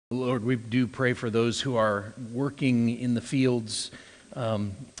Lord, we do pray for those who are working in the fields,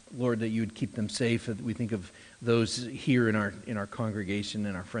 Lord, that you would keep them safe. We think of those here in our congregation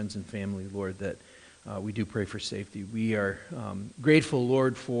and our friends and family, Lord, that we do pray for safety. We are grateful,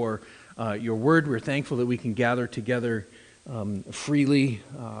 Lord, for your word. We're thankful that we can gather together freely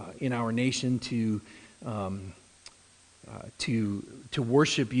in our nation to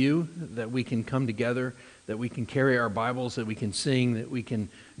worship you, that we can come together, that we can carry our Bibles, that we can sing, that we can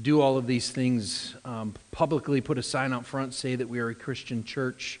do all of these things publicly, put a sign out front, say that we are a Christian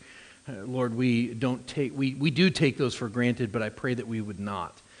church. Lord, we do take those for granted, but I pray that we would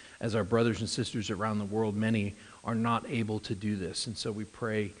not. As our brothers and sisters around the world, many are not able to do this. And so we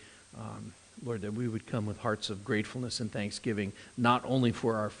pray, Lord, that we would come with hearts of gratefulness and thanksgiving, not only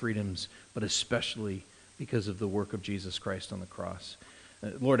for our freedoms, but especially because of the work of Jesus Christ on the cross.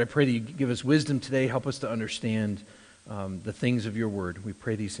 Lord, I pray that you give us wisdom today. Help us to understand the things of your word. We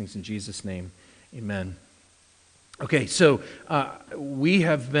pray these things in Jesus' name. Amen. Okay, so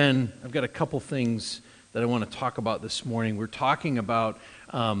I've got a couple things that I want to talk about this morning. We're talking about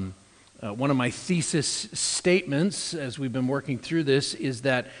one of my thesis statements as we've been working through this is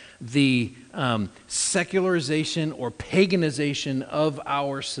that the secularization or paganization of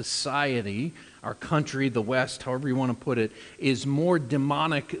our society, our country, the West, however you want to put it, is more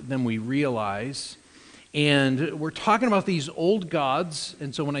demonic than we realize. And we're talking about these old gods,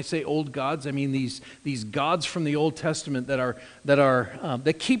 and so when I say old gods, I mean these gods from the Old Testament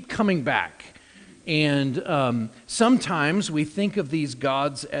that keep coming back. And sometimes we think of these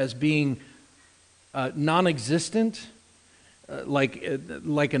gods as being non-existent, like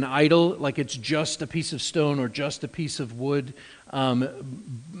an idol, like it's just a piece of stone or just a piece of wood.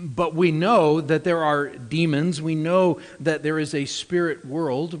 But we know that there are demons. We know that there is a spirit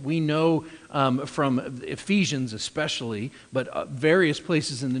world. We know from Ephesians especially, but various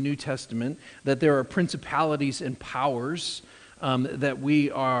places in the New Testament, that there are principalities and powers that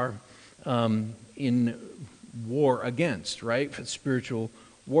we are in war against, right? For spiritual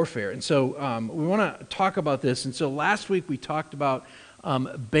warfare. And so we want to talk about this. And so last week we talked about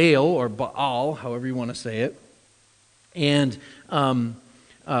Baal or Baal, however you want to say it. And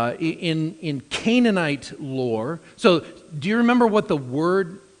in Canaanite lore, so do you remember what the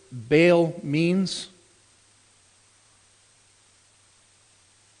word Baal means?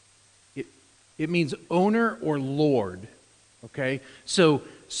 It means owner or lord. Okay, so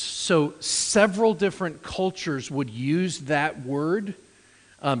several different cultures would use that word.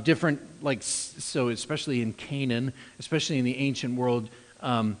 Especially in Canaan, especially in the ancient world,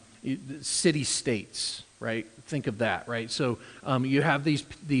 city-states, right? Think of that, right? So you have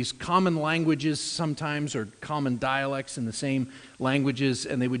these common languages sometimes, or common dialects in the same languages,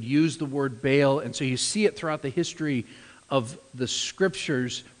 and they would use the word Baal, and so you see it throughout the history of the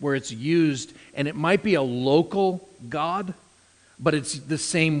scriptures where it's used, and it might be a local god, but it's the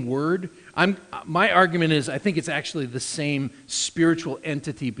same word. My argument is I think it's actually the same spiritual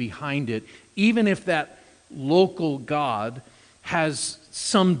entity behind it, even if that local god has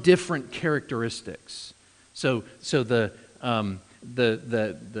some different characteristics. So the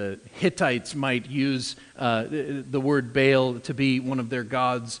Hittites might use the word Baal to be one of their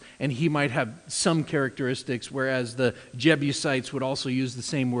gods, and he might have some characteristics, whereas the Jebusites would also use the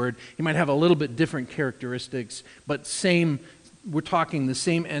same word. He might have a little bit different characteristics, but same. We're talking the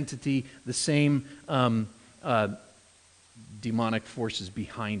same entity, the same demonic forces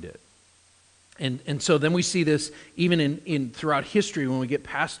behind it. And so then we see this even in throughout history. When we get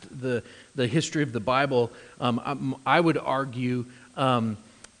past the history of the Bible, I would argue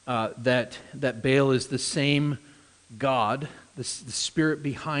that Baal is the same God. The spirit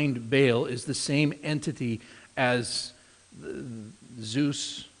behind Baal is the same entity as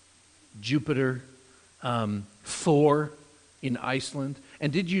Zeus, Jupiter, Thor in Iceland.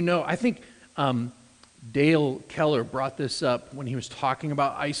 And did you know, I think Dale Keller brought this up when he was talking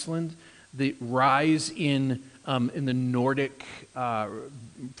about Iceland, the rise in the Nordic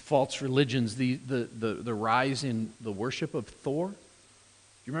false religions, the rise in the worship of Thor. Do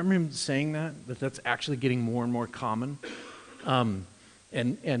you remember him saying that that's actually getting more and more common? And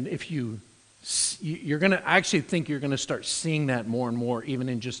if you're going to, I actually think you're going to start seeing that more and more, even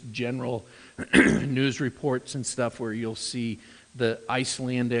in just general news reports and stuff, where you'll see the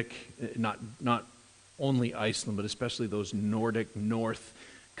Icelandic, not only Iceland, but especially those Nordic North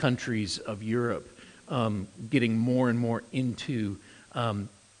countries of Europe, getting more and more into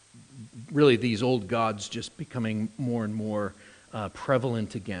really these old gods just becoming more and more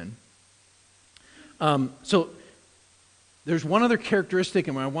prevalent again. So there's one other characteristic,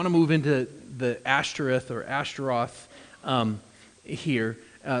 and I want to move into the Ashtoreth or Ashtaroth here.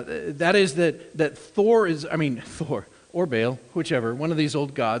 That is that Thor is, Thor or Baal, whichever, one of these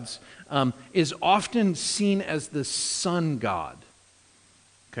old gods, is often seen as the sun god.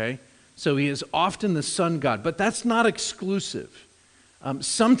 Okay? So he is often the sun god, but that's not exclusive.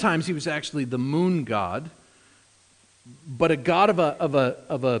 Sometimes he was actually the moon god, but a god of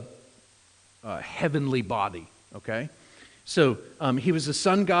a heavenly body. Okay? So he was the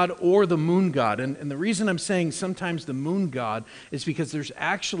sun god or the moon god. And the reason I'm saying sometimes the moon god is because there's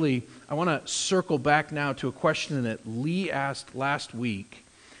actually, I want to circle back now to a question that Lee asked last week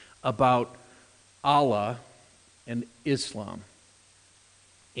about Allah and Islam.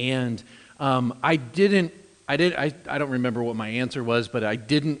 And I don't remember what my answer was, but I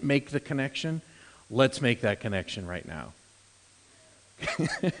didn't make the connection. Let's make that connection right now.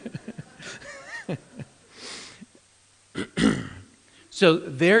 So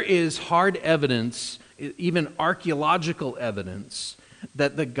there is hard evidence, even archaeological evidence,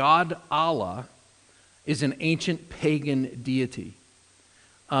 that the god Allah is an ancient pagan deity.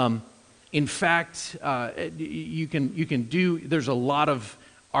 In fact, you can do. There's a lot of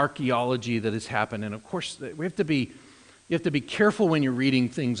archaeology that has happened, and of course, you have to be careful when you're reading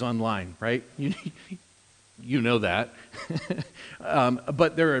things online, right? You know that.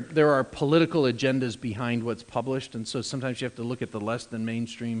 But there are political agendas behind what's published, and so sometimes you have to look at the less than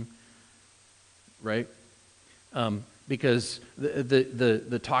mainstream, right? Because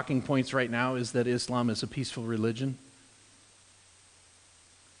the talking points right now is that Islam is a peaceful religion.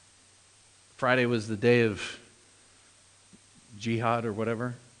 Friday was the day of jihad or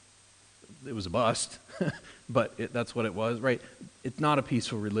whatever. It was a bust, but that's what it was, right? It's not a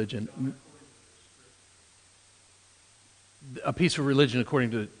peaceful religion. A peaceful religion according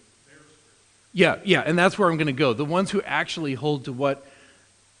to... Yeah, and that's where I'm going to go. The ones who actually hold to what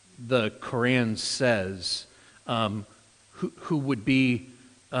the Quran says, who would be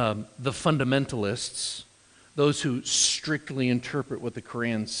the fundamentalists, those who strictly interpret what the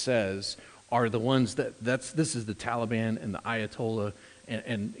Quran says, are the ones this is the Taliban and the Ayatollah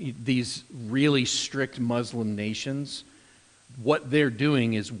and these really strict Muslim nations. What they're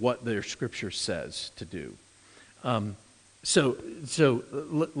doing is what their scripture says to do. So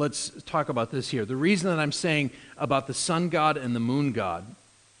let's talk about this here. The reason that I'm saying about the sun god and the moon god,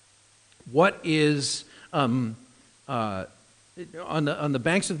 what is on the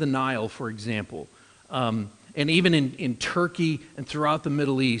banks of the Nile, for example, and even in Turkey and throughout the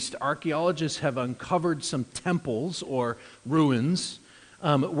Middle East, archaeologists have uncovered some temples or ruins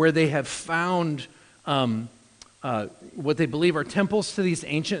where they have found what they believe are temples to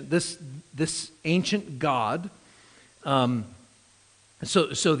this ancient god.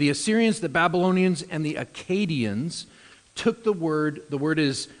 So the Assyrians, the Babylonians, and the Akkadians took the word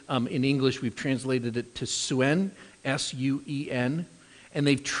is, in English, we've translated it to Suen, S-U-E-N, and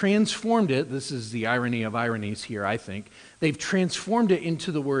they've transformed it, this is the irony of ironies here, I think, they've transformed it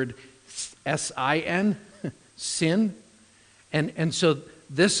into the word S-I-N, sin, and so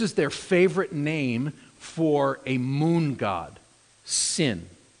this is their favorite name for a moon god, Sin,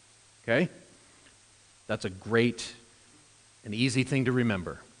 okay? That's a great... an easy thing to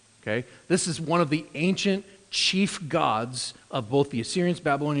remember, okay? This is one of the ancient chief gods of both the Assyrians,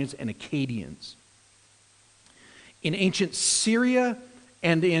 Babylonians, and Akkadians. In ancient Syria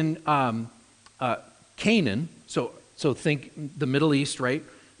and in Canaan, so think the Middle East, right,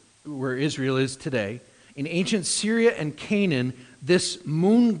 where Israel is today. In ancient Syria and Canaan, this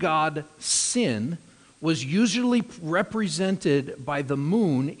moon god Sin was usually represented by the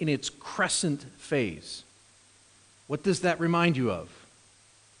moon in its crescent phase. What does that remind you of?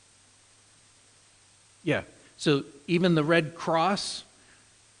 Yeah, so even the Red Cross,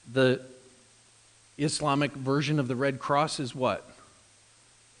 the Islamic version of the Red Cross is what?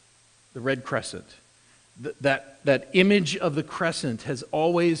 The Red Crescent. That image of the crescent has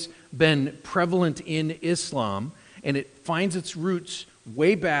always been prevalent in Islam, and it finds its roots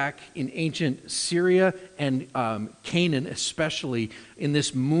way back in ancient Syria and Canaan, especially in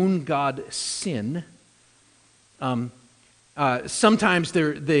this moon god Sin. Sometimes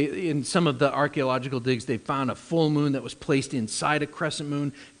in some of the archaeological digs, they found a full moon that was placed inside a crescent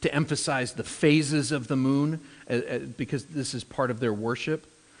moon to emphasize the phases of the moon, because this is part of their worship.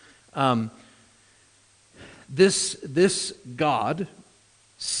 This god,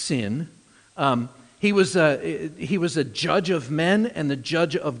 Sin, he was a judge of men and the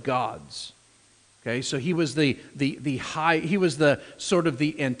judge of gods. Okay, so he was the sort of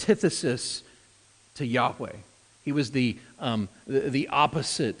the antithesis to Yahweh. He was the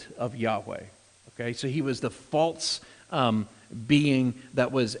opposite of Yahweh. Okay, so he was the false being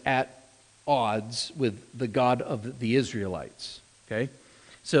that was at odds with the God of the Israelites. Okay,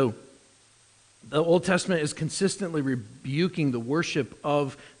 So the Old Testament is consistently rebuking the worship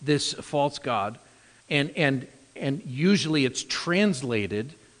of this false god, and usually it's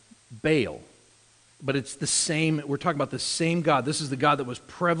translated Baal. But it's the same, we're talking about the same God. This is the God that was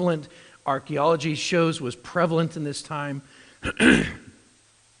prevalent, archaeology shows was prevalent in this time.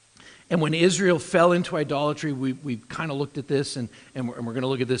 And when Israel fell into idolatry, we kind of looked at this, and we're going to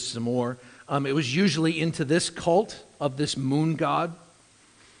look at this some more. It was usually into this cult of this moon god.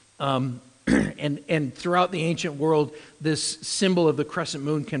 And throughout the ancient world, this symbol of the crescent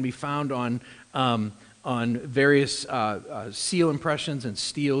moon can be found on various seal impressions and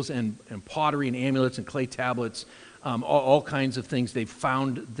steels and pottery and amulets and clay tablets, all kinds of things. They've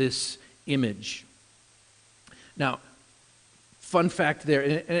found this image. Now, fun fact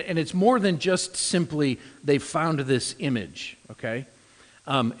there, and it's more than just simply they've found this image, okay?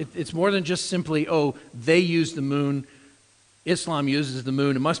 It's more than just simply, oh, they use the moon, Islam uses the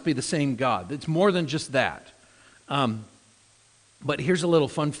moon, it must be the same God. It's more than just that. But here's a little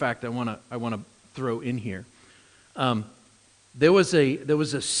fun fact I want to throw in here. There was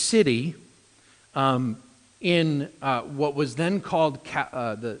a city in what was then called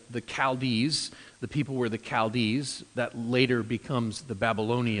the Chaldees. The people were the Chaldees. That later becomes the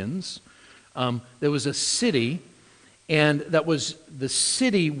Babylonians. There was a city, and the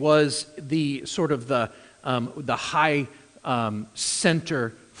city was the sort of the high center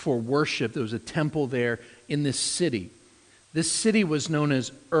for worship. There was a temple there in this city. This city was known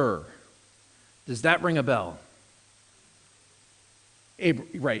as Ur. Does that ring a bell?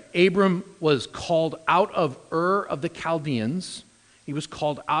 Right. Abram was called out of Ur of the Chaldeans. He was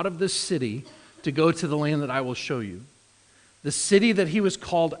called out of this city to go to the land that I will show you. The city that he was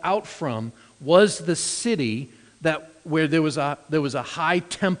called out from was the city where there was a high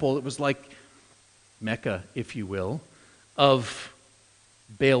temple. It was like Mecca, if you will, of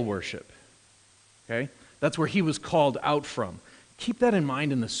Baal worship. Okay? That's where he was called out from. Keep that in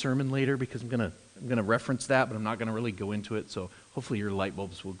mind in the sermon later, because I'm going to reference that, but I'm not going to really go into it, so hopefully your light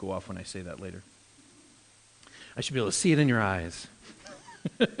bulbs will go off when I say that later. I should be able to see it in your eyes.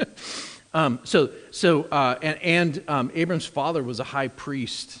 Abram's father was a high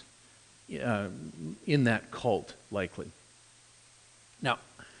priest in that cult, likely. Now,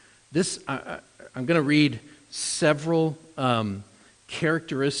 I'm going to read several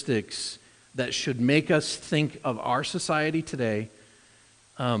characteristics that should make us think of our society today,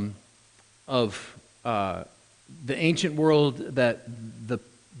 of the ancient world, that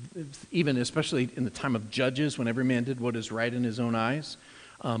even especially in the time of Judges, when every man did what is right in his own eyes.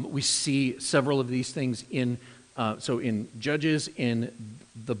 We see several of these things in Judges, in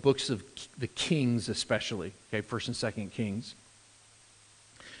the books of the Kings especially, okay, 1st and 2nd Kings.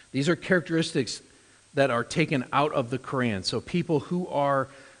 These are characteristics that are taken out of the Quran. So people who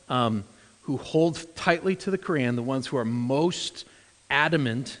hold tightly to the Quran, the ones who are most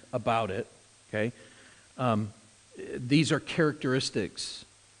adamant about it, okay, these are characteristics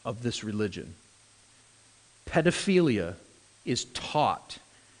of this religion. Pedophilia is taught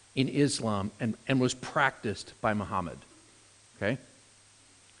in Islam and was practiced by Muhammad. Okay?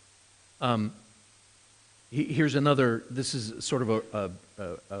 Here's another, this is sort of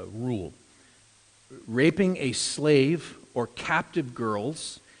a rule. Raping a slave or captive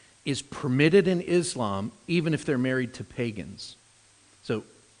girls is permitted in Islam even if they're married to pagans. So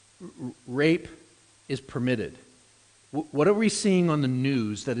rape is permitted. What are we seeing on the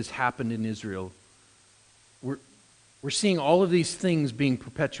news that has happened in Israel? We're seeing all of these things being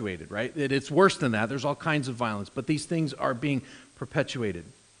perpetuated, right? It's worse than that. There's all kinds of violence, but these things are being perpetuated.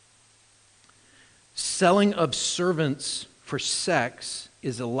 Selling of servants for sex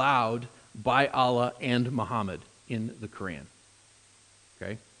is allowed by Allah and Muhammad in the Quran.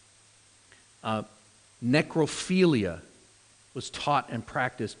 Okay? Necrophilia was taught and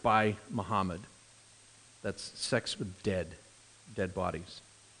practiced by Muhammad. That's sex with dead bodies.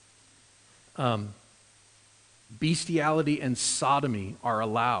 Bestiality and sodomy are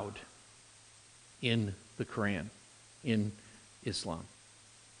allowed in the Quran, in Islam.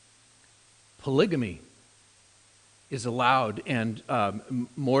 Polygamy is allowed, and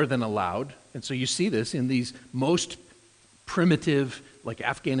more than allowed. And so you see this in these most primitive, like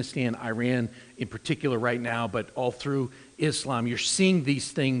Afghanistan, Iran in particular right now, but all through Islam, you're seeing these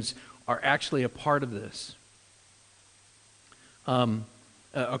things are actually a part of this.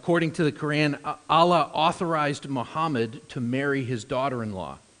 According to the Quran, Allah authorized Muhammad to marry his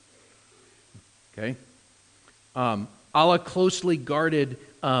daughter-in-law. Okay? Allah closely guarded,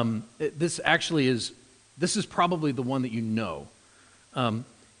 this is probably the one that you know.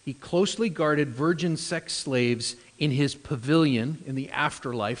 He closely guarded virgin sex slaves in his pavilion in the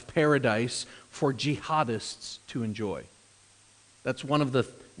afterlife, paradise, for jihadists to enjoy. That's one of the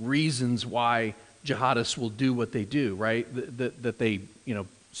reasons why jihadists will do what they do, right? That they,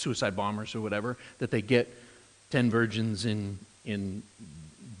 suicide bombers or whatever, that they get 10 virgins in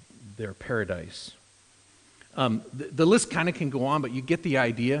their paradise. The list kind of can go on, but you get the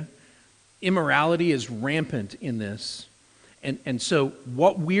idea. Immorality is rampant in this. And so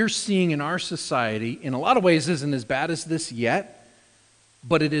what we're seeing in our society, in a lot of ways, isn't as bad as this yet,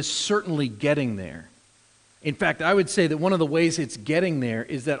 but it is certainly getting there. In fact, I would say that one of the ways it's getting there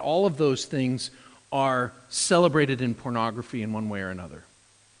is that all of those things are celebrated in pornography in one way or another.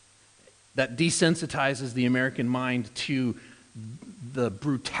 That desensitizes the American mind to the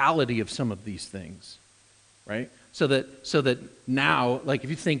brutality of some of these things, right? So that now, like if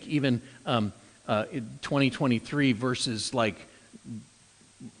you think even in 2023 versus like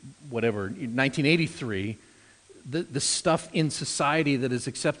whatever, 1983, the stuff in society that is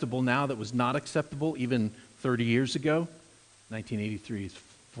acceptable now that was not acceptable even 30 years ago. 1983 is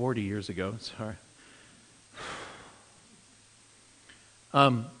 40 years ago, sorry.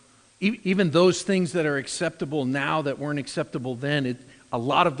 Even those things that are acceptable now that weren't acceptable then, a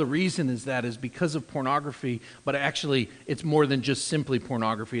lot of the reason is because of pornography, but actually it's more than just simply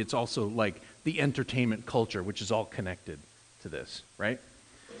pornography. It's also like the entertainment culture, which is all connected to this, right?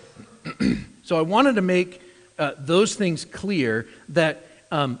 So I wanted to make those things clear that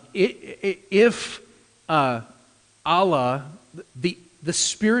if Allah, the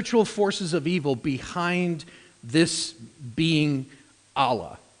spiritual forces of evil behind this being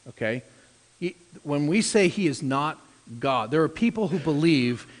Allah, okay? When we say he is not God, there are people who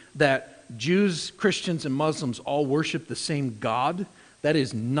believe that Jews, Christians, and Muslims all worship the same God. That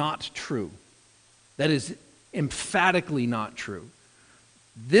is not true. That is emphatically not true.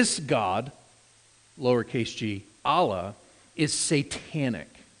 This God, lowercase g, Allah, is satanic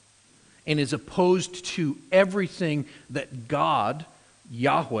and is opposed to everything that God,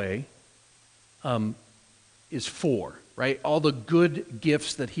 Yahweh, is for, right? All the good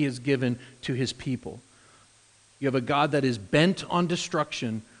gifts that he has given to his people. You have a God that is bent on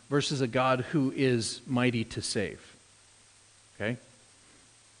destruction versus a God who is mighty to save. Okay?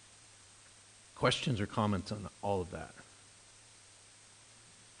 Questions or comments on all of that?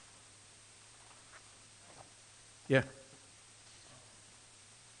 Yeah.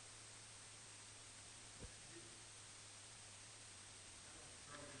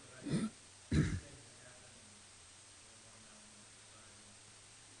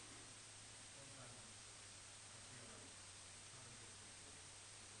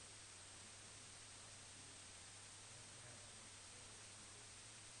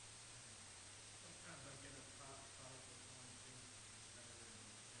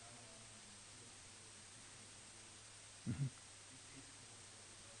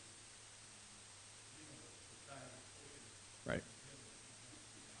 Right.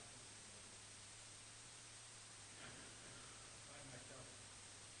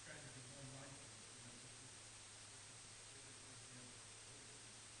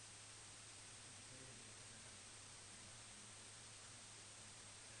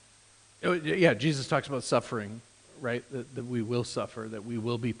 Oh, yeah, Jesus talks about suffering, right? That we will suffer, that we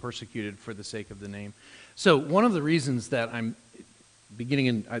will be persecuted for the sake of the name. So one of the reasons that I'm beginning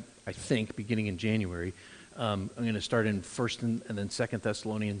in January, I'm going to start in 1st and then 2nd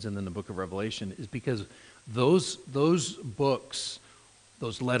Thessalonians and then the book of Revelation, is because those books,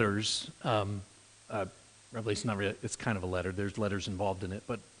 those letters, Revelation, not really, it's kind of a letter, there's letters involved in it,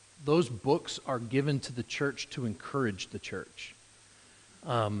 but those books are given to the church to encourage the church.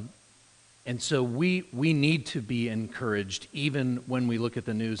 And so we need to be encouraged even when we look at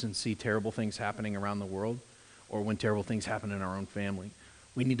the news and see terrible things happening around the world or when terrible things happen in our own family.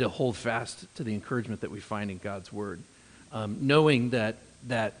 We need to hold fast to the encouragement that we find in God's Word, knowing that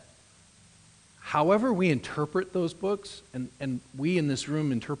however we interpret those books, and we in this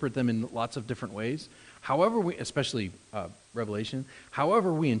room interpret them in lots of different ways, however we, especially Revelation,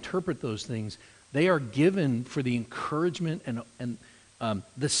 however we interpret those things, they are given for the encouragement and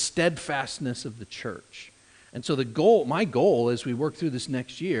the steadfastness of the church. And so my goal as we work through this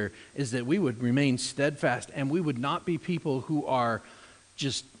next year is that we would remain steadfast and we would not be people who are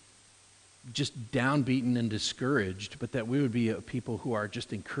just downbeaten and discouraged, but that we would be a people who are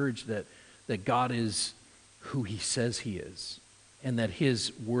just encouraged that God is who he says he is and that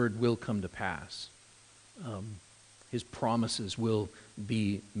his word will come to pass. His promises will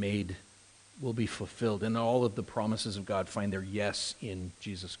be fulfilled, and all of the promises of God find their yes in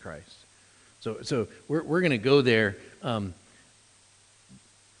Jesus Christ. So we're going to go there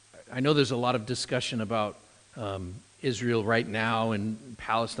I know there's a lot of discussion about Israel right now and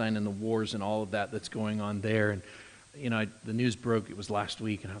Palestine and the wars and all of that that's going on there. And, the news broke, it was last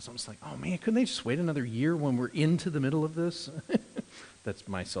week, and I was almost like, oh man, couldn't they just wait another year when we're into the middle of this? That's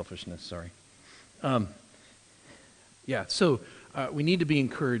my selfishness, sorry. So we need to be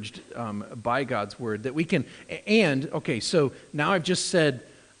encouraged by God's word that we can, so now I've just said,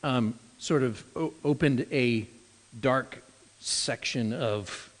 sort of opened a dark section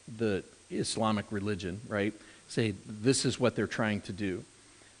of the Islamic religion, right? Say, this is what they're trying to do.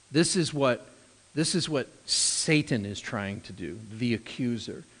 This is what Satan is trying to do, the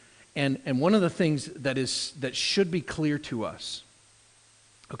accuser. And one of the things that should be clear to us,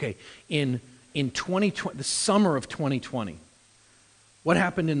 in 2020, the summer of 2020, what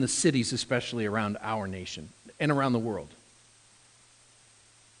happened in the cities, especially around our nation and around the world?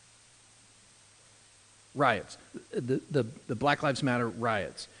 Riots. The Black Lives Matter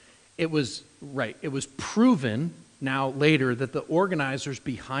riots. It was proven now later that the organizers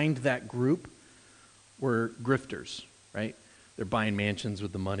behind that group were grifters, right? They're buying mansions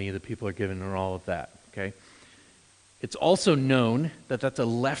with the money that people are giving and all of that, okay? It's also known that that's a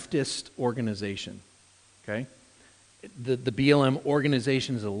leftist organization, okay? The BLM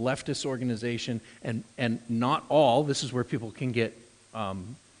organization is a leftist organization, and not all, this is where people can get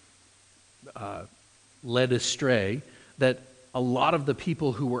led astray, that a lot of the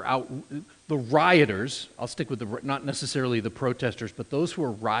people who were out, the rioters, I'll stick with not necessarily the protesters, but those who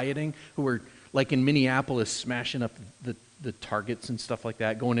were rioting, who were like in Minneapolis smashing up the targets and stuff like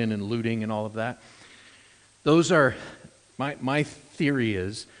that, going in and looting and all of that. Those are, my theory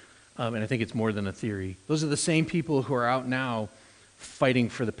is, and I think it's more than a theory, those are the same people who are out now fighting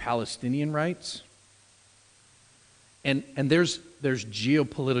for the Palestinian rights. And there's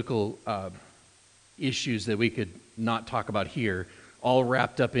geopolitical issues that we could not talk about here, all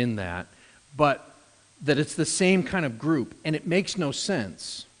wrapped up in that, but that it's the same kind of group, and it makes no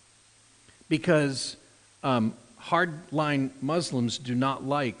sense because hardline Muslims do not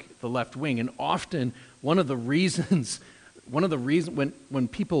like the left wing, and often one of the reasons when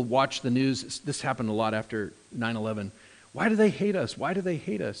people watch the news, this happened a lot after 9/11. Why do they hate us? Why do they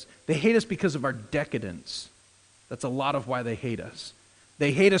hate us? They hate us because of our decadence. That's a lot of why they hate us.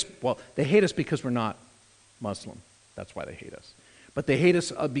 They hate us because we're not Muslim. That's why they hate us. But they hate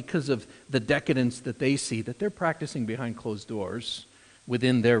us because of the decadence that they see, that they're practicing behind closed doors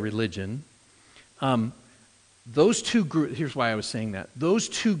within their religion. Those two groups, here's why I was saying that. Those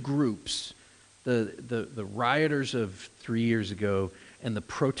two groups, the rioters of 3 years ago and the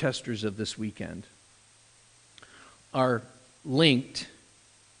protesters of this weekend, are linked,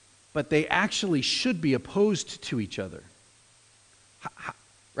 but they actually should be opposed to each other.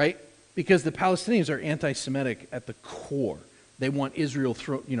 Right? Because the Palestinians are anti-Semitic at the core. They want Israel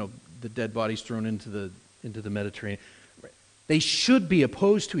the dead bodies thrown into the Mediterranean. Right. They should be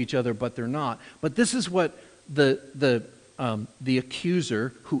opposed to each other, but they're not. But this is what the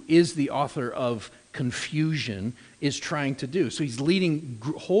accuser, who is the author of confusion, is trying to do. So he's leading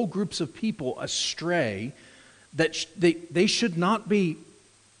whole groups of people astray that they should not be.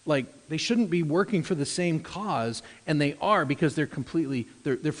 They shouldn't be working for the same cause, and they are because their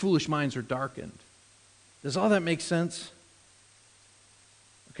foolish minds are darkened. Does all that make sense?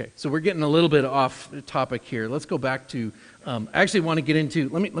 Okay, so we're getting a little bit off topic here. Let's go back to, I actually want to get into,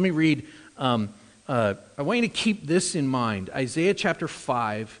 let me read, I want you to keep this in mind. Isaiah chapter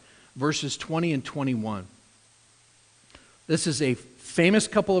 5, verses 20 and 21. This is a famous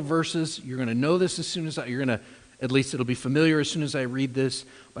couple of verses. You're going to know this as soon as at least it'll be familiar as soon as I read this.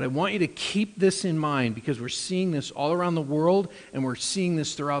 But I want you to keep this in mind because we're seeing this all around the world and we're seeing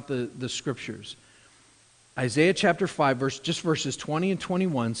this throughout the scriptures. Isaiah chapter 5, verses 20 and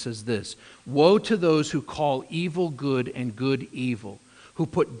 21 says this: Woe to those who call evil good and good evil, who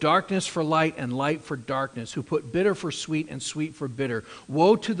put darkness for light and light for darkness, who put bitter for sweet and sweet for bitter.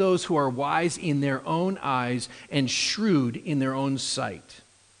 Woe to those who are wise in their own eyes and shrewd in their own sight.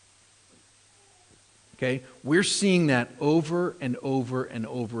 Okay, we're seeing that over and over and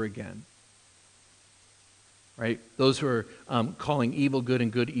over again. Right? Those who are calling evil good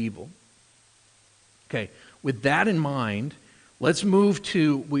and good evil. Okay, with that in mind, let's move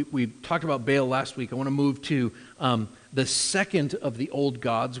to, we talked about Baal last week. I want to move to the second of the old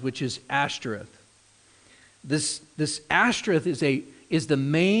gods, which is Ashtoreth. This Ashtoreth is the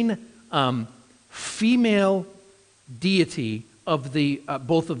main female deity of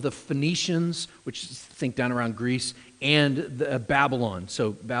both of the Phoenicians, which think down around Greece, and Babylon.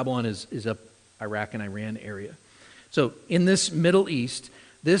 So Babylon is up Iraq and Iran area. So in this Middle East,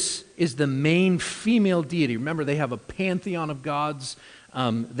 this is the main female deity. Remember, they have a pantheon of gods.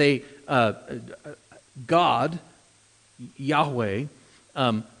 God, Yahweh,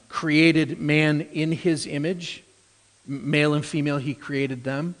 created man in his image, male and female, he created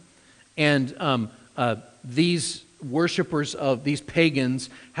them. And these worshipers of these pagans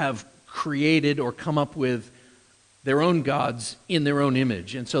have created or come up with their own gods in their own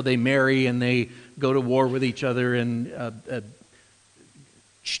image. And so they marry and they go to war with each other, and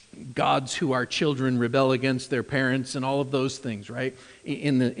gods who are children rebel against their parents, and all of those things, right,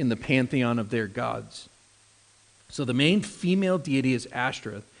 in the pantheon of their gods. So the main female deity is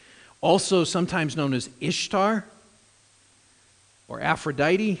Ashtoreth, also sometimes known as Ishtar or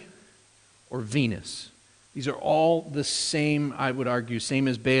Aphrodite or Venus. These are all the same, I would argue, same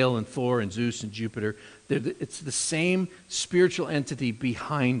as Baal and Thor and Zeus and Jupiter. It's the same spiritual entity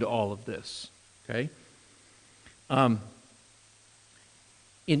behind all of this, okay?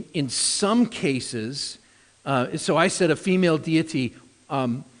 In some cases, so I said a female deity,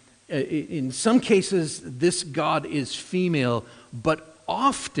 in some cases this god is female, but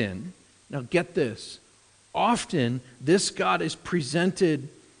often, now get this, often this god is presented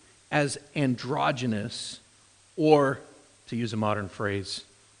as androgynous, or, to use a modern phrase,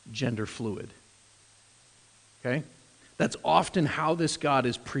 gender fluid. Okay? That's often how this god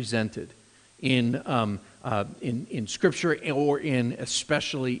is presented in Scripture, or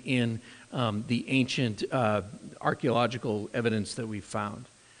especially in the ancient archaeological evidence that we've found.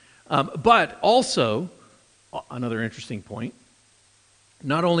 But also, another interesting point,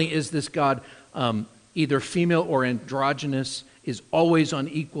 not only is this god either female or androgynous, is always on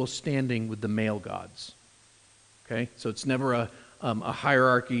equal standing with the male gods. Okay? So it's never a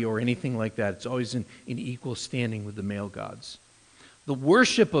hierarchy or anything like that. It's always in equal standing with the male gods. The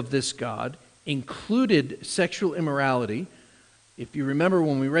worship of this god included sexual immorality. If you remember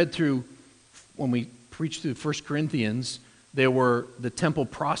when we preached through 1 Corinthians, there were the temple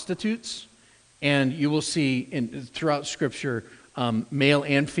prostitutes, and you will see throughout Scripture male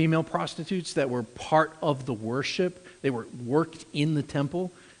and female prostitutes that were part of the worship. They were worked in the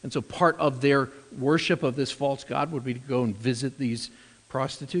temple, and so part of their worship of this false god would be to go and visit these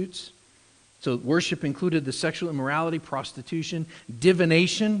prostitutes. So worship included the sexual immorality, prostitution,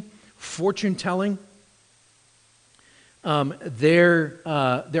 divination, fortune telling. Their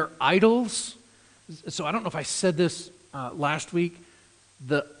idols. So I don't know if I said this last week.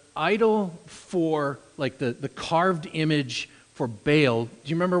 The idol for, like the carved image for Baal, do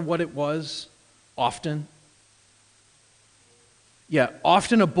you remember what it was? Often? Yeah,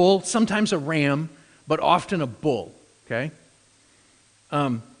 often a bull, sometimes a ram, but often a bull, okay?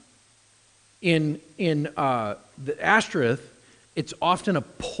 In the Ashtoreth, it's often a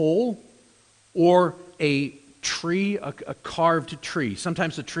pole or a tree, a carved tree.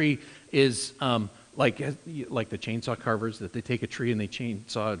 Sometimes the tree is like the chainsaw carvers, that they take a tree and they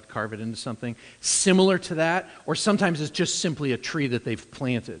chainsaw and carve it into something similar to that, or sometimes it's just simply a tree that they've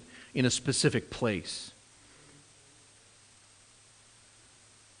planted in a specific place.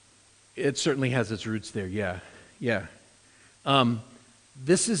 It certainly has its roots there, yeah.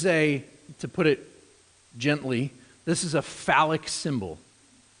 This is to put it gently, this is a phallic symbol,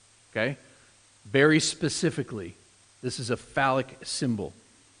 okay? Very specifically, this is a phallic symbol.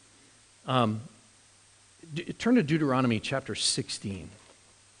 Turn to Deuteronomy chapter 16.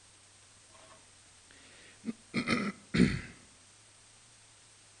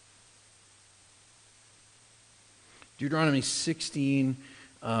 Deuteronomy 16.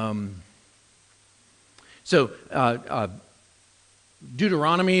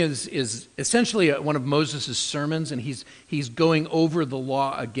 Deuteronomy is essentially one of Moses' sermons, and he's going over the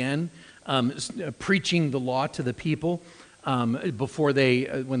law again, preaching the law to the people before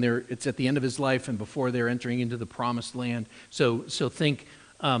it's at the end of his life and before they're entering into the promised land. So think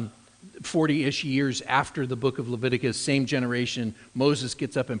 40-ish years after the book of Leviticus, same generation, Moses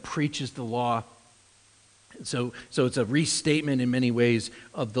gets up and preaches the law. So it's a restatement in many ways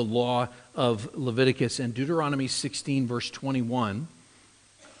of the law of Leviticus. And Deuteronomy 16, verse 21,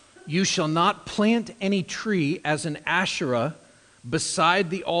 "You shall not plant any tree as an Asherah beside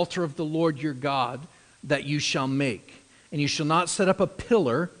the altar of the Lord your God that you shall make. And you shall not set up a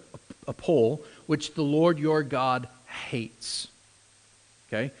pillar, a pole, which the Lord your God hates."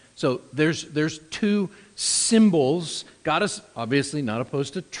 Okay? So there's two symbols. God is obviously not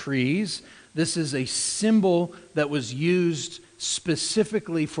opposed to trees. This is a symbol that was used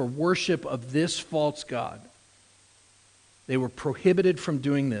specifically for worship of this false god. They were prohibited from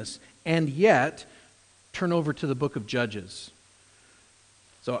doing this. And yet, turn over to the book of Judges.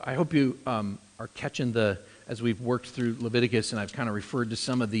 So I hope you are catching as we've worked through Leviticus, and I've kind of referred to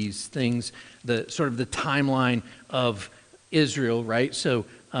some of these things, the sort of the timeline of Israel, right? So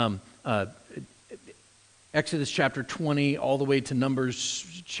Exodus chapter 20 all the way to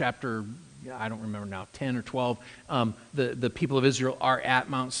Numbers chapter, I don't remember now, 10 or 12, the people of Israel are at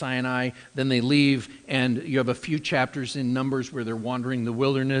Mount Sinai. Then they leave, and you have a few chapters in Numbers where they're wandering the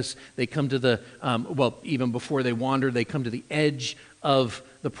wilderness. They come to the, even before they wander, they come to the edge of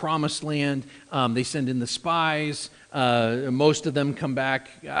the promised land. They send in the spies. Most of them come back.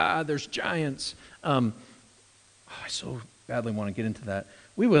 There's giants. I so badly want to get into that.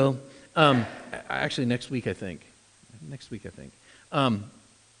 We will. Actually, next week, I think.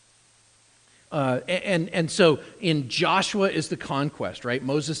 And so in Joshua is the conquest, right?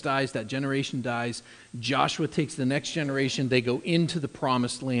 Moses dies, that generation dies. Joshua takes the next generation. They go into the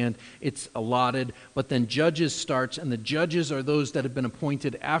promised land. It's allotted. But then Judges starts, and the judges are those that have been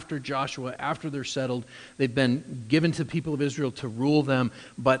appointed after Joshua, after they're settled. They've been given to the people of Israel to rule them,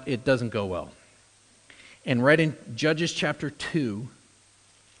 but it doesn't go well. And right in Judges chapter 2,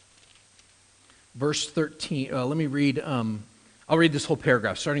 verse 13, let me read, I'll read this whole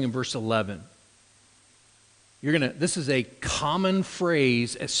paragraph, starting in verse 11. This is a common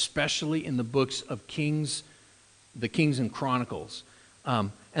phrase, especially in the books of Kings, the Kings and Chronicles. And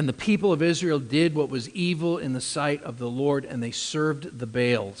the people of Israel did what was evil in the sight of the Lord, and they served the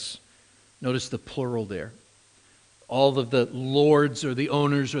Baals. Notice the plural there. All of the lords or the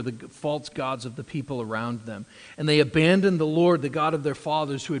owners or the false gods of the people around them. And they abandoned the Lord, the God of their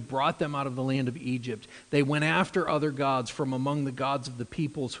fathers, who had brought them out of the land of Egypt. They went after other gods from among the gods of the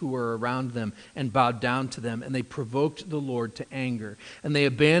peoples who were around them and bowed down to them. And they provoked the Lord to anger. And they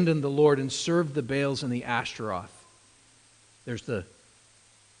abandoned the Lord and served the Baals and the Ashtaroth. There's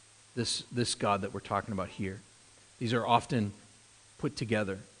this God that we're talking about here. These are often put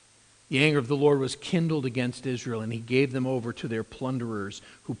together. The anger of the Lord was kindled against Israel, and he gave them over to their plunderers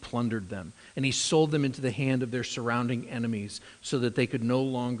who plundered them. And he sold them into the hand of their surrounding enemies so that they could no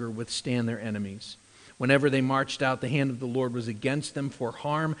longer withstand their enemies. Whenever they marched out, the hand of the Lord was against them for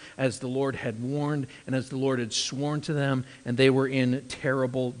harm, as the Lord had warned and as the Lord had sworn to them, and they were in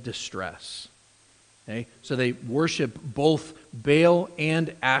terrible distress. Okay? So they worship both Baal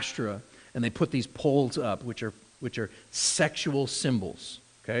and Ashtoreth, and they put these poles up, which are sexual symbols.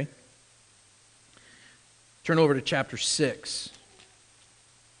 Okay? Turn over to chapter 6.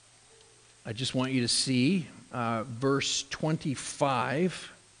 I just want you to see verse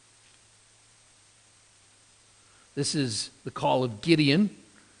 25. This is the call of Gideon.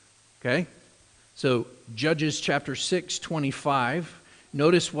 Okay? So Judges chapter 6, 25.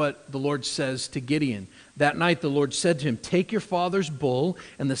 Notice what the Lord says to Gideon. That night the Lord said to him, "Take your father's bull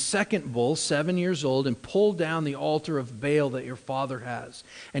and the second bull, 7 years old, and pull down the altar of Baal that your father has,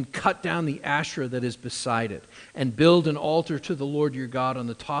 and cut down the Asherah that is beside it, and build an altar to the Lord your God on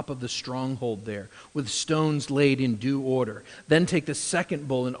the top of the stronghold there, with stones laid in due order. Then take the second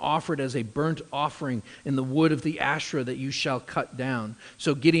bull and offer it as a burnt offering in the wood of the Asherah that you shall cut down."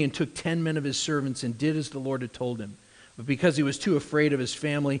 So Gideon took 10 men of his servants and did as the Lord had told him. But because he was too afraid of his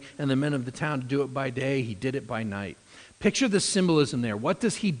family and the men of the town to do it by day, he did it by night. Picture the symbolism there. What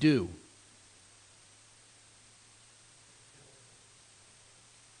does he do?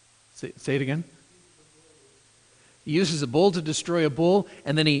 Say it again. He uses a bull to destroy a bull,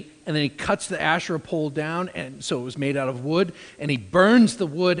 and then he cuts the Asherah pole down, and so it was made out of wood, and he burns the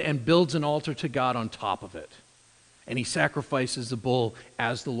wood and builds an altar to God on top of it. And he sacrifices the bull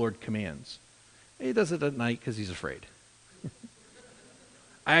as the Lord commands. He does it at night because he's afraid.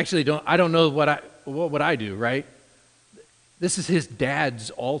 I don't know what would I do, right? This is his dad's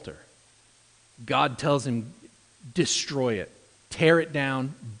altar. God tells him, destroy it, tear it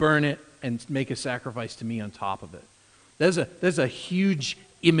down, burn it, and make a sacrifice to me on top of it. There's a huge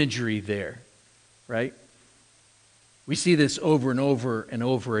imagery there, right? We see this over and over and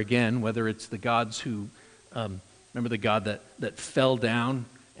over again, whether it's the gods who, remember the god that fell down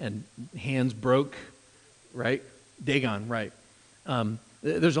and hands broke, right? Dagon, right.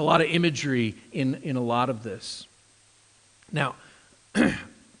 There's a lot of imagery in a lot of this. Now,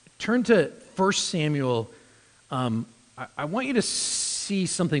 turn to 1 Samuel. I want you to see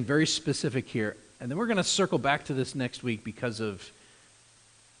something very specific here, and then we're going to circle back to this next week because of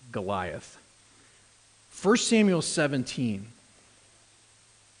Goliath. 1 Samuel 17.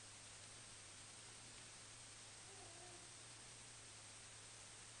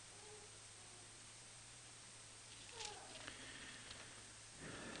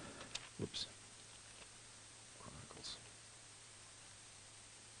 Whoops. Chronicles.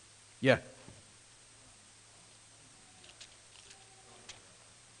 Yeah.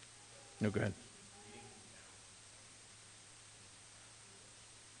 No, go ahead.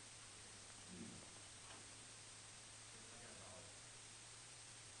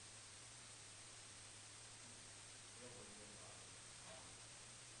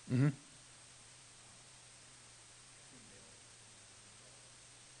 Mm-hmm.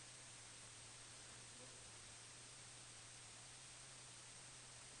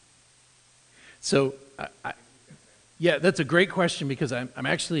 So, yeah, that's a great question because I'm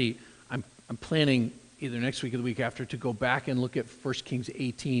planning either next week or the week after to go back and look at 1 Kings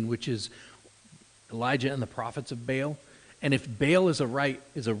 18, which is Elijah and the prophets of Baal. And if Baal is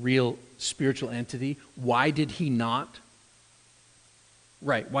a real spiritual entity, why did he not?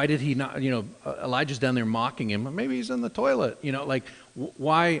 Right? Why did he not? Elijah's down there mocking him. Maybe he's in the toilet.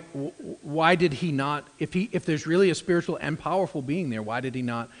 Why did he not? If there's really a spiritual and powerful being there, why did he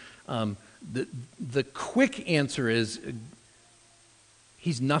not? The quick answer is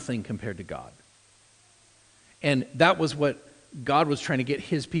he's nothing compared to God. And that was what God was trying to get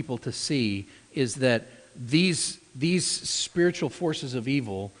his people to see, is that these spiritual forces of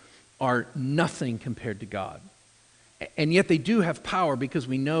evil are nothing compared to God. And yet they do have power, because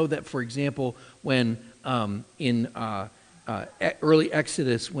we know that, for example, when in early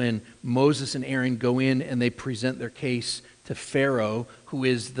Exodus, when Moses and Aaron go in and they present their case to Pharaoh, who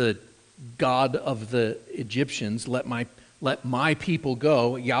is the God of the Egyptians, let my people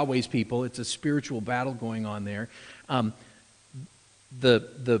go, Yahweh's people. It's a spiritual battle going on there.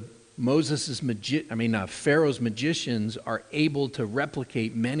 Pharaoh's magicians are able to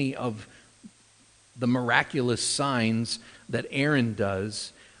replicate many of the miraculous signs that Aaron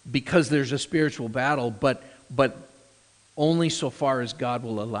does, because there's a spiritual battle, but only so far as God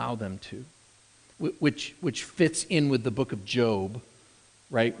will allow them to, which fits in with the book of Job,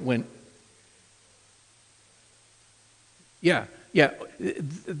 right? The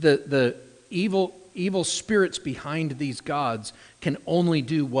evil spirits behind these gods can only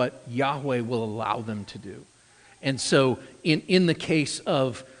do what Yahweh will allow them to do. And so in the case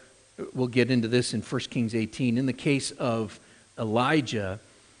of, we'll get into this in 1 Kings 18, in the case of Elijah,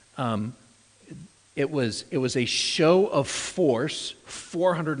 it was a show of force,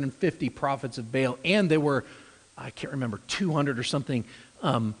 450 prophets of Baal, and there were, I can't remember, 200 or something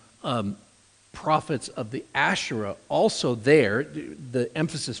prophets of the Asherah also there. The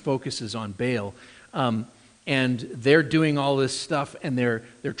emphasis focuses on Baal. And they're doing all this stuff, and they're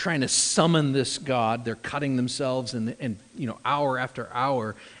trying to summon this God. They're cutting themselves, and hour after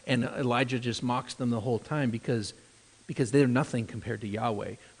hour, and Elijah just mocks them the whole time because they're nothing compared to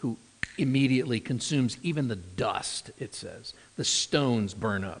Yahweh, who immediately consumes even the dust. It says the stones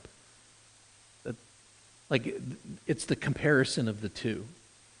burn up. It's the comparison of the two.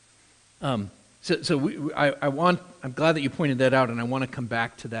 I'm glad that you pointed that out, and I want to come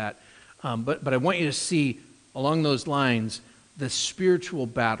back to that. But I want you to see along those lines the spiritual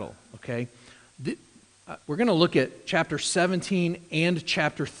battle. Okay, we're going to look at chapter 17 and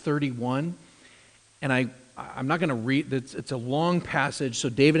chapter 31, and I'm not going to read. It's a long passage. So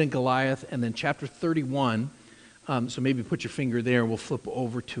David and Goliath, and then chapter 31. So maybe put your finger there. We'll flip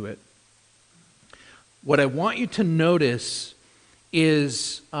over to it. What I want you to notice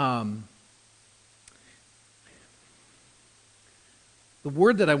is the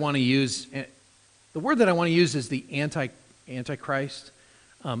word that I want to use. The word that I want to use is the antichrist,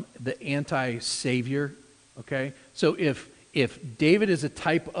 the anti-savior. Okay, so if David is a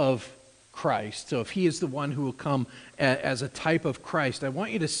type of Christ, so if he is the one who will come as a type of Christ, I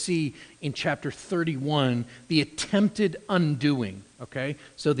want you to see in chapter 31 the attempted undoing. Okay,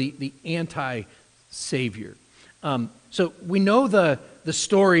 so the anti-savior. So we know the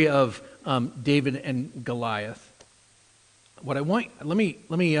story of David and Goliath. What I want, let me.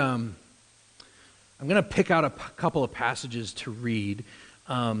 I'm going to pick out a couple of passages to read.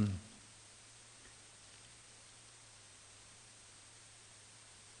 Let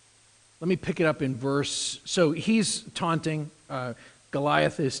me pick it up in verse. So he's taunting.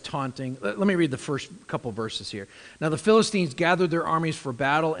 Goliath is taunting. Let me read the first couple verses here. Now the Philistines gathered their armies for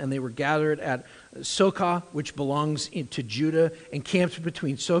battle, and they were gathered at Socoh, which belongs to Judah, and camped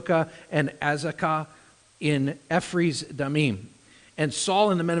between Socoh and Azekah in Ephres Damim. And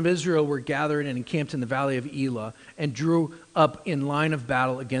Saul and the men of Israel were gathered and encamped in the valley of Elah, and drew up in line of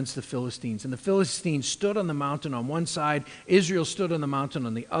battle against the Philistines. And the Philistines stood on the mountain on one side, Israel stood on the mountain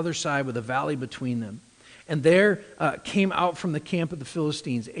on the other side, with a valley between them. And there came out from the camp of the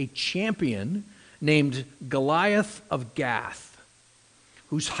Philistines a champion named Goliath of Gath,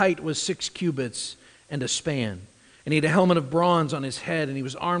 whose height was 6 cubits and a span. And he had a helmet of bronze on his head, and he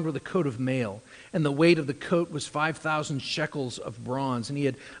was armed with a coat of mail. And the weight of the coat was 5,000 shekels of bronze. And he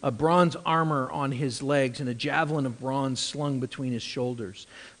had a bronze armor on his legs, and a javelin of bronze slung between his shoulders.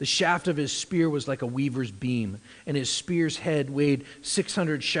 The shaft of his spear was like a weaver's beam, and his spear's head weighed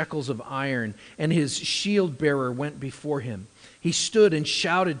 600 shekels of iron. And his shield bearer went before him. He stood and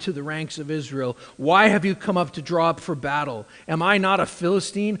shouted to the ranks of Israel, "Why have you come up to draw up for battle? Am I not a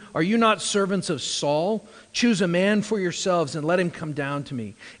Philistine? Are you not servants of Saul? Choose a man for yourselves and let him come down to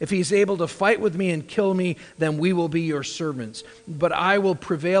me. If he is able to fight with me and kill me, then we will be your servants. But I will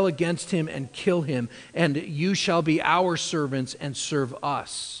prevail against him and kill him, and you shall be our servants and serve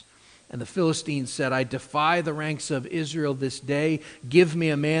us." And the Philistines said, "I defy the ranks of Israel this day. Give me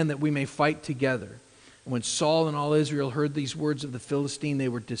a man that we may fight together." And when Saul and all Israel heard these words of the Philistine, they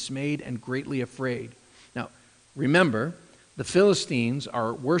were dismayed and greatly afraid. Now, remember, the Philistines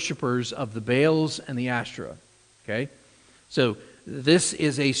are worshipers of the Baals and the Ashtoreth. Okay? So this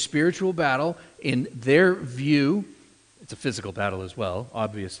is a spiritual battle. In their view, it's a physical battle as well,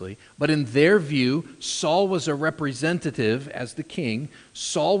 obviously. But in their view, Saul was a representative as the king.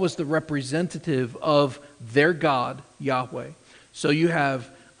 Saul was the representative of their God, Yahweh. So you have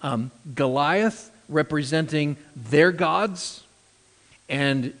Goliath representing their gods,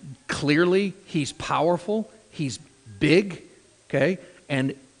 and clearly he's powerful, he's big, okay,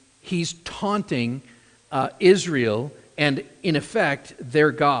 and he's taunting Israel and in effect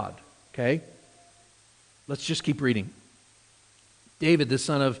their God, okay. Let's just keep reading. David, the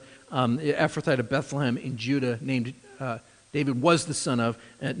son of Ephrathite of Bethlehem in Judah, David was the son of,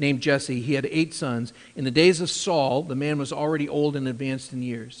 named Jesse. He had 8 sons. In the days of Saul, the man was already old and advanced in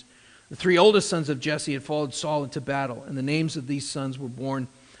years. The 3 oldest sons of Jesse had followed Saul into battle, and the names of these sons went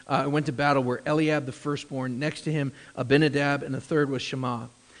to battle were Eliab the firstborn, next to him Abinadab, and the third was Shammah.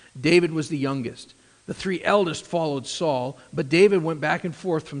 David was the youngest. The 3 eldest followed Saul, but David went back and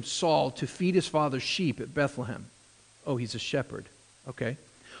forth from Saul to feed his father's sheep at Bethlehem. Oh, he's a shepherd. Okay.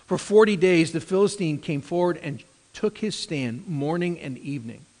 For 40 days the Philistine came forward and took his stand morning and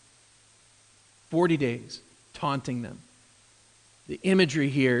evening. 40 days, taunting them. The imagery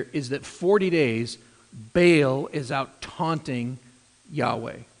here is that 40 days, Baal is out taunting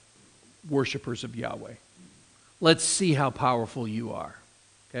Yahweh, worshipers of Yahweh. Let's see how powerful you are.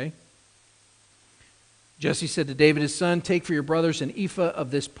 Okay? Jesse said to David his son, "Take for your brothers an ephah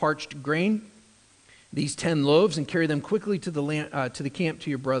of this parched grain, these 10 loaves, and carry them quickly to the camp to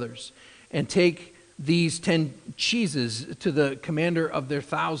your brothers. And take these 10 cheeses to the commander of their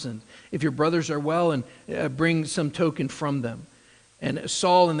 1,000, if your brothers are well, and bring some token from them." And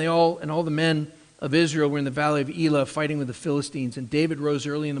Saul and all the men of Israel were in the valley of Elah fighting with the Philistines. And David rose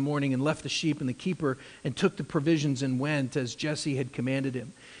early in the morning and left the sheep and the keeper and took the provisions and went as Jesse had commanded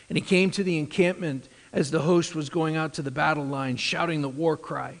him. And he came to the encampment as the host was going out to the battle line, shouting the war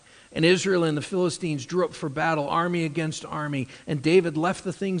cry. And Israel and the Philistines drew up for battle, army against army. And David left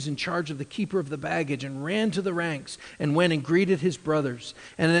the things in charge of the keeper of the baggage and ran to the ranks and went and greeted his brothers.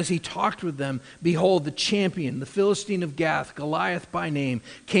 And as he talked with them, behold, the champion, the Philistine of Gath, Goliath by name,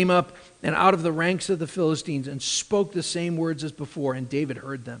 came up and out of the ranks of the Philistines and spoke the same words as before, and David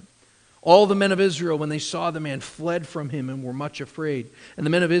heard them. All the men of Israel, when they saw the man, fled from him and were much afraid. And the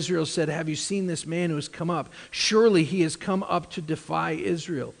men of Israel said, "Have you seen this man who has come up? Surely he has come up to defy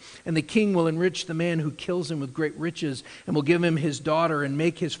Israel. And the king will enrich the man who kills him with great riches, and will give him his daughter, and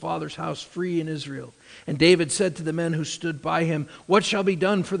make his father's house free in Israel." And David said to the men who stood by him, "What shall be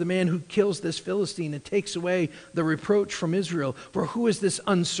done for the man who kills this Philistine and takes away the reproach from Israel? For who is this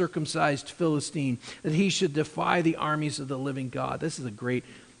uncircumcised Philistine, that he should defy the armies of the living God?" This is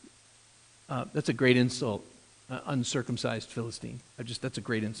that's a great insult, uncircumcised Philistine. That's a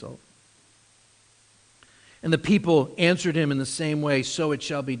great insult. And the people answered him in the same way, "So it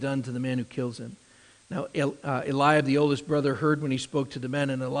shall be done to the man who kills him." Now Eliab, the oldest brother, heard when he spoke to the men,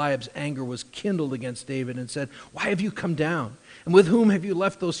 and Eliab's anger was kindled against David and said, "Why have you come down? And with whom have you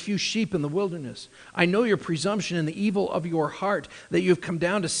left those few sheep in the wilderness? I know your presumption and the evil of your heart, that you have come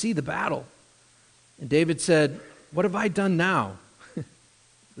down to see the battle." And David said, "What have I done now?"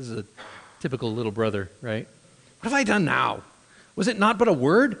 This is a typical little brother, right? "What have I done now? Was it not but a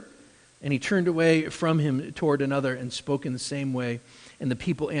word?" And he turned away from him toward another and spoke in the same way. And the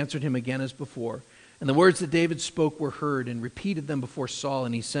people answered him again as before. And the words that David spoke were heard, and repeated them before Saul,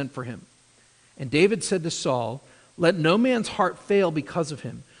 and he sent for him. And David said to Saul, "Let no man's heart fail because of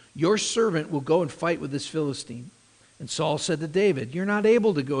him. Your servant will go and fight with this Philistine." And Saul said to David, "You're not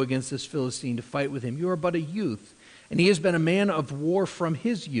able to go against this Philistine to fight with him. You are but a youth, and he has been a man of war from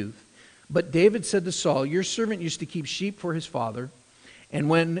his youth." But David said to Saul, "Your servant used to keep sheep for his father, and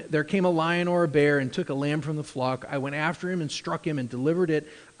when there came a lion or a bear and took a lamb from the flock, I went after him and struck him and delivered it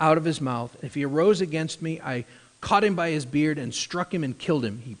out of his mouth. If he arose against me, I caught him by his beard and struck him and killed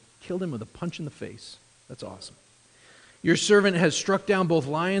him." He killed him with a punch in the face. That's awesome. "Your servant has struck down both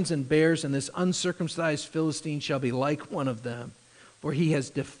lions and bears, and this uncircumcised Philistine shall be like one of them, for he has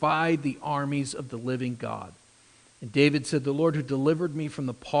defied the armies of the living God." And David said, the Lord who delivered me from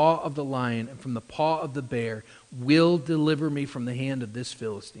the paw of the lion and from the paw of the bear will deliver me from the hand of this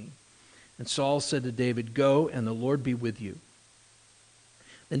Philistine. And Saul said to David, go, and the Lord be with you.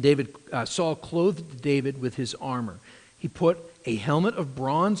 Then Saul clothed David with his armor. He put a helmet of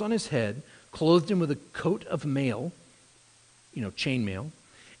bronze on his head, clothed him with a coat of mail, chainmail.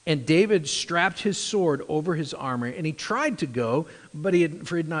 And David strapped his sword over his armor, and he tried to go, but he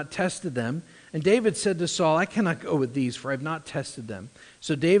had not tested them. And David said to Saul, I cannot go with these, for I have not tested them.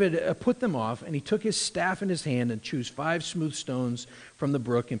 So David put them off, and he took his staff in his hand and chose 5 smooth stones from the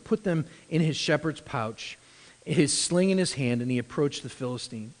brook and put them in his shepherd's pouch, his sling in his hand, and he approached the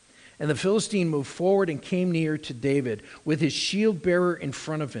Philistine. And the Philistine moved forward and came near to David with his shield bearer in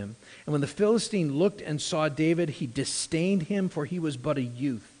front of him. And when the Philistine looked and saw David, he disdained him, for he was but a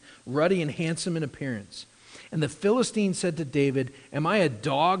youth, ruddy and handsome in appearance. And the Philistine said to David, am I a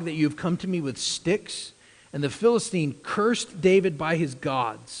dog that you have come to me with sticks? And the Philistine cursed David by his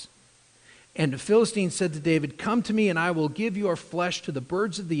gods. And the Philistine said to David, come to me, and I will give your flesh to the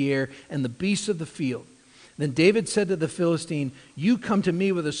birds of the air and the beasts of the field. Then David said to the Philistine, you come to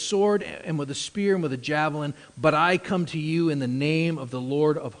me with a sword and with a spear and with a javelin, but I come to you in the name of the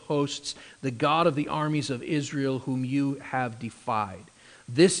Lord of hosts, the God of the armies of Israel, whom you have defied.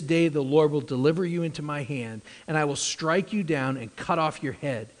 This day the Lord will deliver you into my hand, and I will strike you down and cut off your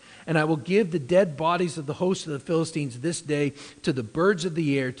head. And I will give the dead bodies of the host of the Philistines this day to the birds of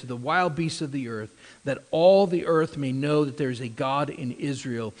the air, to the wild beasts of the earth, that all the earth may know that there is a God in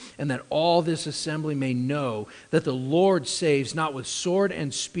Israel, and that all this assembly may know that the Lord saves not with sword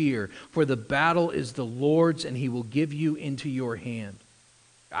and spear, for the battle is the Lord's, and he will give you into your hand,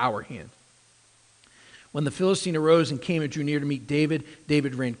 our hand. When the Philistine arose and came and drew near to meet David,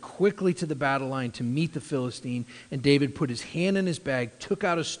 David ran quickly to the battle line to meet the Philistine. And David put his hand in his bag, took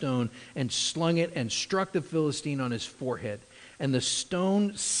out a stone, and slung it, and struck the Philistine on his forehead. And the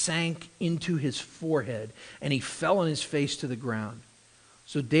stone sank into his forehead, and he fell on his face to the ground.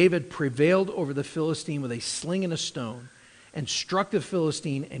 So David prevailed over the Philistine with a sling and a stone, and struck the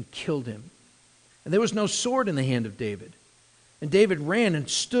Philistine and killed him. And there was no sword in the hand of David. And David ran and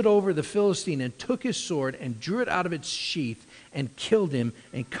stood over the Philistine and took his sword and drew it out of its sheath and killed him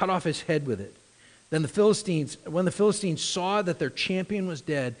and cut off his head with it. Then when the Philistines saw that their champion was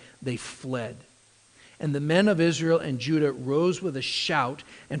dead, they fled. And the men of Israel and Judah rose with a shout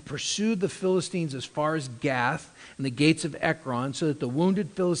and pursued the Philistines as far as Gath and the gates of Ekron, so that the wounded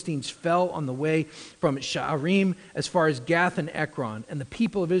Philistines fell on the way from Sha'arim as far as Gath and Ekron. And the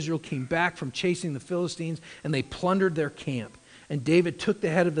people of Israel came back from chasing the Philistines, and they plundered their camp. And David took the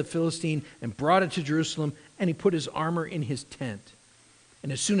head of the Philistine and brought it to Jerusalem, and he put his armor in his tent.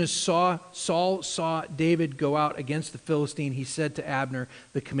 And as soon as Saul saw David go out against the Philistine, he said to Abner,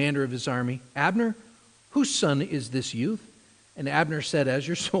 the commander of his army, Abner, whose son is this youth? And Abner said, as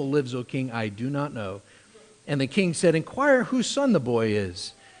your soul lives, O king, I do not know. And the king said, inquire whose son the boy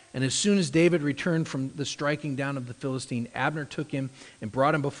is. And as soon as David returned from the striking down of the Philistine, Abner took him and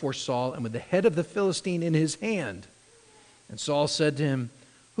brought him before Saul, and with the head of the Philistine in his hand. And Saul said to him,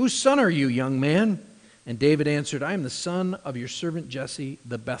 whose son are you, young man? And David answered, I am the son of your servant Jesse,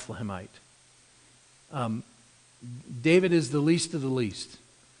 the Bethlehemite. David is the least of the least,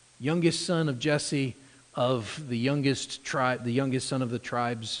 youngest son of Jesse, of the youngest tribe, the youngest son of the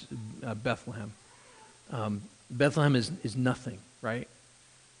tribes, Bethlehem. Bethlehem is nothing, right?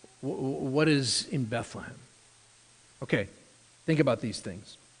 What is in Bethlehem? Okay, think about these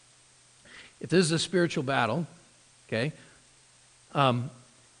things. If this is a spiritual battle, okay,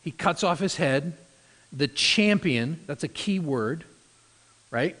 he cuts off his head. The champion, that's a key word,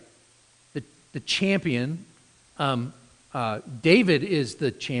 right? The champion, David is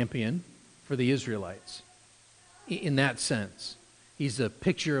the champion for the Israelites in that sense. He's a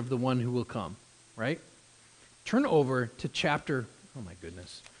picture of the one who will come, right? Turn over to chapter,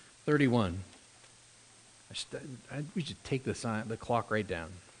 31. We should take the clock right down.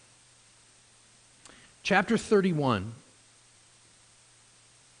 Chapter 31.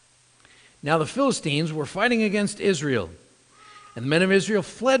 Now the Philistines were fighting against Israel, and the men of Israel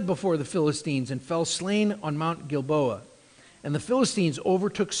fled before the Philistines and fell slain on Mount Gilboa. And the Philistines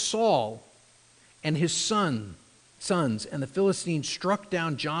overtook Saul and his sons, and the Philistines struck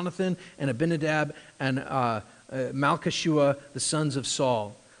down Jonathan and Abinadab and Malchishua, the sons of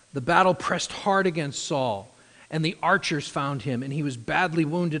Saul. The battle pressed hard against Saul, and the archers found him, and he was badly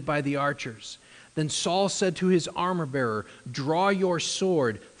wounded by the archers. Then Saul said to his armor-bearer, draw your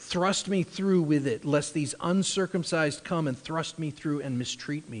sword, thrust me through with it, lest these uncircumcised come and thrust me through and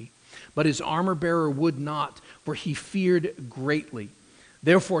mistreat me. But his armor-bearer would not, for he feared greatly.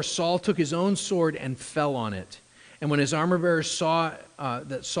 Therefore Saul took his own sword and fell on it. And when his armor bearer saw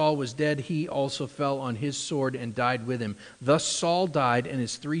that Saul was dead, he also fell on his sword and died with him. Thus Saul died, and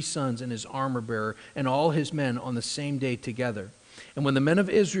his 3 sons, and his armor bearer, and all his men on the same day together. And when the men of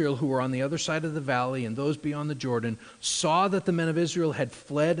Israel who were on the other side of the valley and those beyond the Jordan saw that the men of Israel had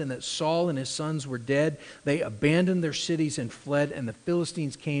fled and that Saul and his sons were dead, they abandoned their cities and fled, and the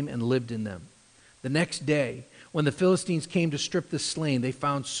Philistines came and lived in them. The next day, when the Philistines came to strip the slain, they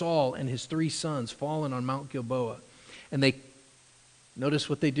found Saul and his 3 sons fallen on Mount Gilboa. And they, notice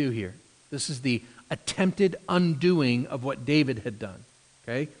what they do here. This is the attempted undoing of what David had done.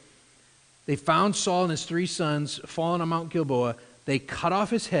 Okay? They found Saul and his 3 sons fallen on Mount Gilboa. They cut off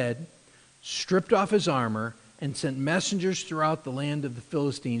his head, stripped off his armor, and sent messengers throughout the land of the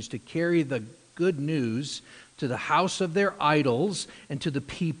Philistines to carry the good news to the house of their idols and to the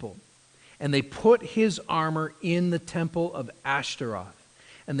people. And they put his armor in the temple of Ashtaroth,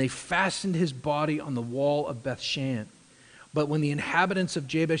 and they fastened his body on the wall of Bethshan. But when the inhabitants of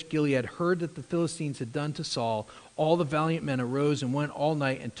Jabesh Gilead heard that the Philistines had done to Saul, all the valiant men arose and went all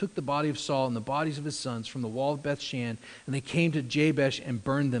night and took the body of Saul and the bodies of his sons from the wall of Bethshan, and they came to Jabesh and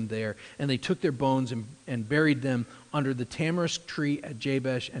burned them there. And they took their bones and buried them under the tamarisk tree at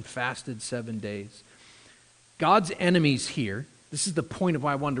Jabesh and fasted 7 days. God's enemies here, this is the point of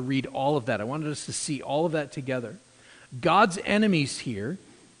why I wanted to read all of that. I wanted us to see all of that together. God's enemies here,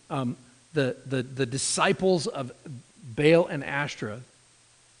 the disciples of Baal and Ashtoreth,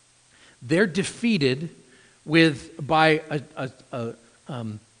 they're defeated by the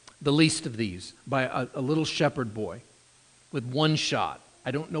least of these, by a little shepherd boy with 1 shot.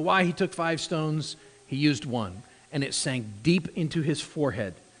 I don't know why he took 5 stones. He used 1, and it sank deep into his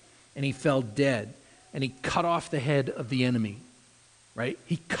forehead, and he fell dead, and he cut off the head of the enemy, right?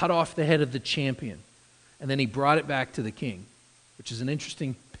 He cut off the head of the champion, and then he brought it back to the king, which is an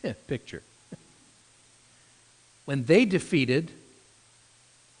interesting picture. When they defeated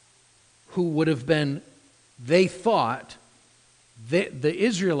who would have been, they thought, the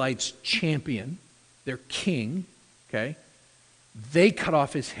Israelites' champion, their king, okay, they cut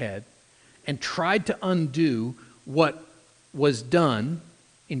off his head and tried to undo what was done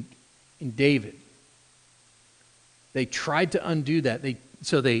in David. They tried to undo that.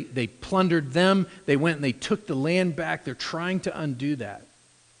 So they plundered them. They went and they took the land back. They're trying to undo that.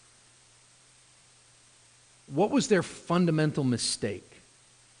 What was their fundamental mistake?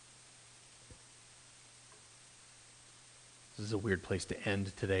 This is a weird place to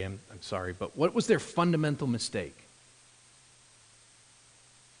end today. I'm sorry, but what was their fundamental mistake?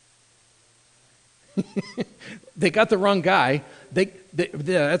 They got the wrong guy.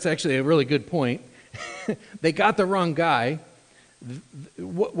 That's actually a really good point. They got the wrong guy.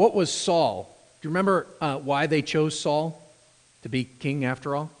 What was Saul? Do you remember why they chose Saul to be king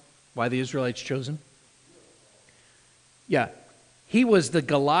after all? Why the Israelites chose him? Yeah, he was the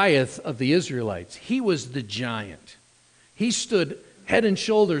Goliath of the Israelites. He was the giant. He stood head and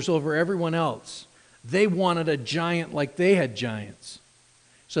shoulders over everyone else. They wanted a giant like they had giants.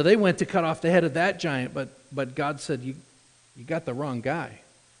 So they went to cut off the head of that giant, but God said, you got the wrong guy.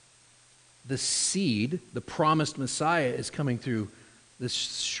 The seed, the promised Messiah, is coming through this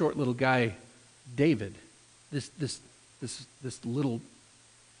short little guy, David. This little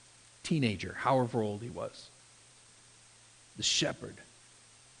teenager, however old he was. The shepherd.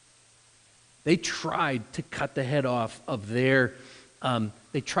 They tried to cut the head off of their,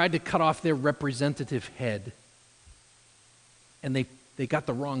 they tried to cut off their representative head. And they got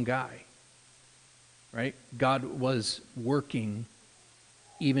the wrong guy. Right? God was working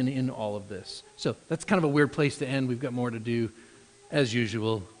even in all of this. So that's kind of a weird place to end. We've got more to do as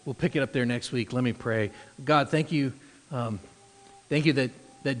usual. We'll pick it up there next week. Let me pray. God, thank you. Thank you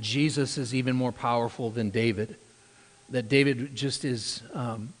that Jesus is even more powerful than David. That David just is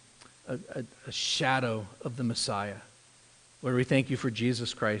a shadow of the Messiah. Lord, we thank you for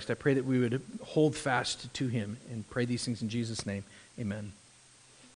Jesus Christ. I pray that we would hold fast to him and pray these things in Jesus' name. Amen.